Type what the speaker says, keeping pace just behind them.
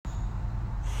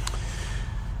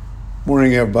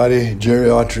Morning, everybody. Jerry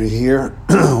Autry here.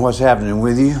 What's happening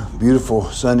with you? Beautiful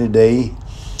sunny day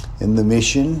in the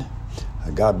mission.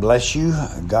 God bless you.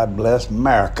 God bless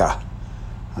America.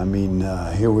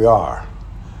 Here we are,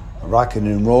 rocking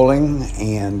and rolling,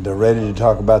 and ready to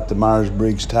talk about the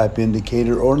Myers-Briggs type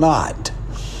indicator or not.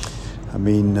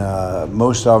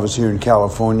 Most of us here in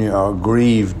California are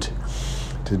grieved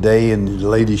today in the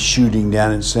latest shooting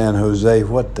down in San Jose.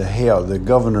 What the hell? The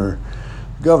governor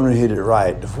hit it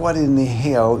right. What in the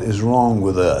hell is wrong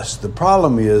with us? The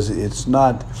problem is it's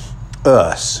not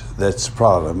us that's the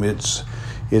problem. It's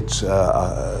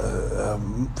a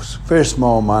very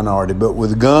small minority. But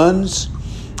with guns,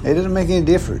 it doesn't make any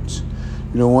difference.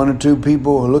 One or two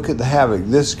people look at the havoc.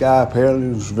 This guy apparently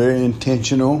was very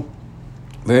intentional,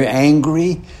 very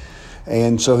angry.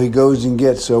 And so he goes and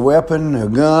gets a weapon, a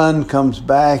gun, comes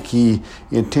back. He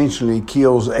intentionally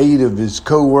kills 8 of his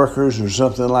co-workers or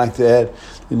something like that.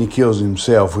 Then he kills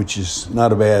himself, which is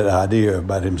not a bad idea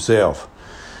about himself.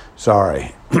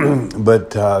 Sorry.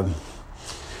 But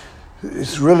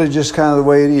it's really just kind of the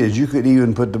way it is. You could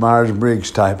even put the Myers-Briggs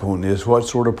type on this. What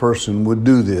sort of person would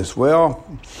do this? Well,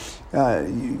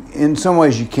 in some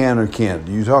ways you can or can't.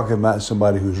 You're talking about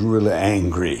somebody who's really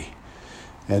angry.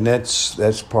 And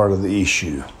that's part of the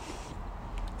issue.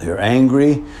 They're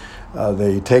angry.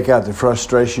 They take out their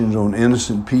frustrations on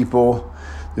innocent people.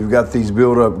 They've got these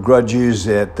built-up grudges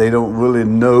that they don't really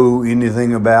know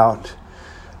anything about.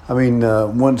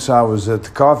 Once I was at the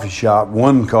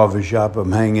one coffee shop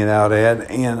I'm hanging out at,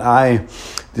 and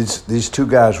these two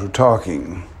guys were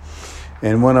talking.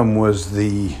 And one of them was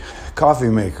the coffee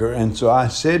maker. And so I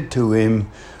said to him,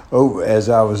 as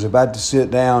I was about to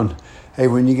sit down, "Hey,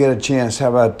 when you get a chance, how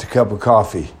about a cup of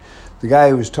coffee?" The guy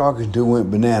he was talking to went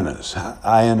bananas.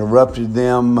 I interrupted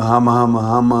them,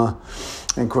 humma.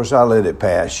 And, of course, I let it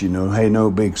pass, hey, no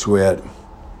big sweat.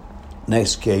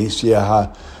 Next case,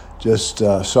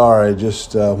 sorry,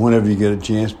 whenever you get a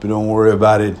chance, but don't worry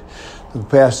about it. I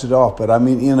passed it off. But,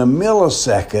 in a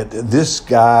millisecond, this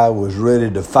guy was ready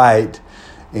to fight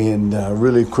and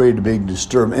really create a big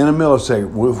disturbance. In a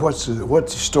millisecond, what's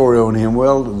the story on him?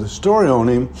 Well, the story on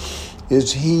him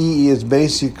is he is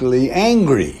basically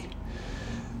angry.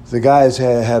 The guy's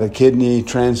had a kidney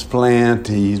transplant.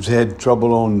 He's had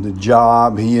trouble on the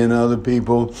job, he and other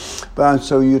people. But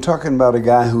so you're talking about a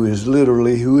guy who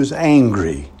is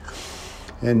angry.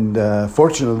 And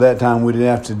fortunately, at that time, we didn't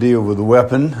have to deal with a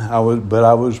weapon. I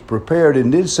was prepared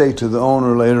and did say to the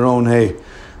owner later on, "Hey,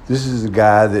 this is a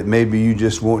guy that maybe you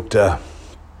just want to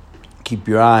keep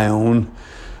your eye on.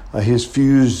 His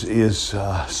fuse is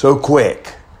so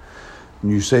quick.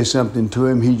 When you say something to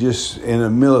him, he just, in a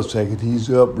millisecond, he's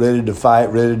up, ready to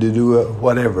fight, ready to do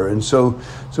whatever." And so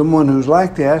someone who's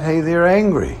like that, hey, they're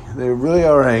angry. They really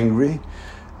are angry.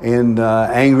 And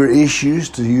anger issues,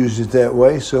 to use it that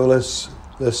way. So let's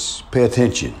pay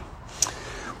attention.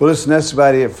 Well, listen, that's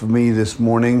about it for me this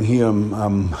morning. Here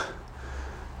I'm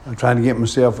trying to get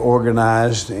myself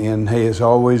organized. And, hey, it's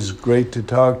always great to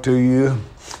talk to you.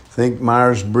 Think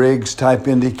Myers-Briggs type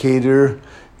indicator.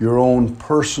 Your own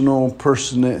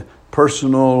personality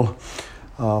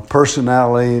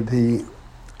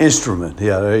instrument.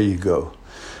 Yeah, there you go.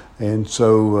 And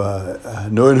so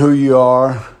knowing who you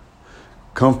are,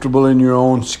 comfortable in your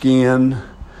own skin,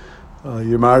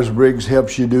 your Myers-Briggs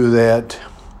helps you do that.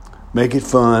 Make it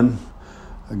fun.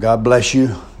 God bless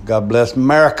you. God bless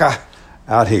America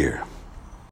out here.